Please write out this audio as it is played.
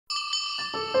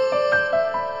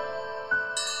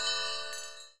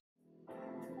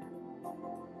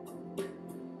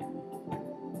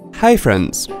Hi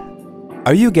friends!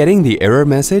 Are you getting the error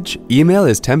message "Email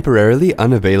is temporarily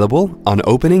unavailable" on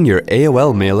opening your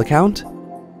AOL mail account?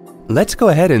 Let's go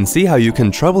ahead and see how you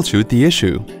can troubleshoot the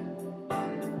issue.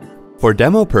 For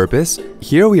demo purpose,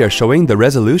 here we are showing the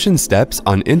resolution steps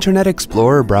on Internet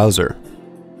Explorer browser.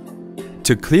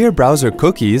 To clear browser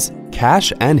cookies,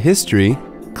 cache and history,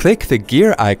 click the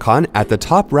gear icon at the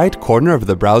top right corner of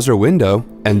the browser window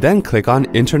and then click on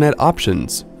Internet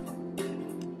Options.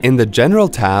 In the General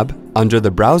tab, under the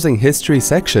Browsing History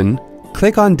section,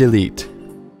 click on Delete.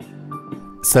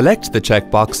 Select the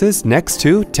checkboxes next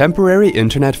to Temporary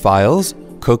Internet Files,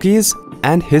 Cookies,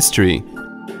 and History.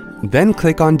 Then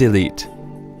click on Delete.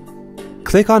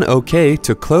 Click on OK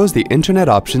to close the Internet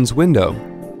Options window.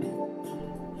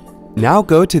 Now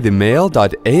go to the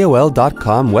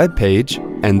mail.aol.com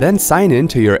webpage and then sign in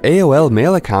to your AOL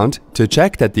mail account to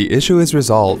check that the issue is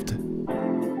resolved.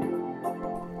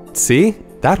 See?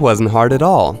 That wasn't hard at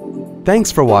all.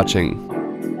 Thanks for watching.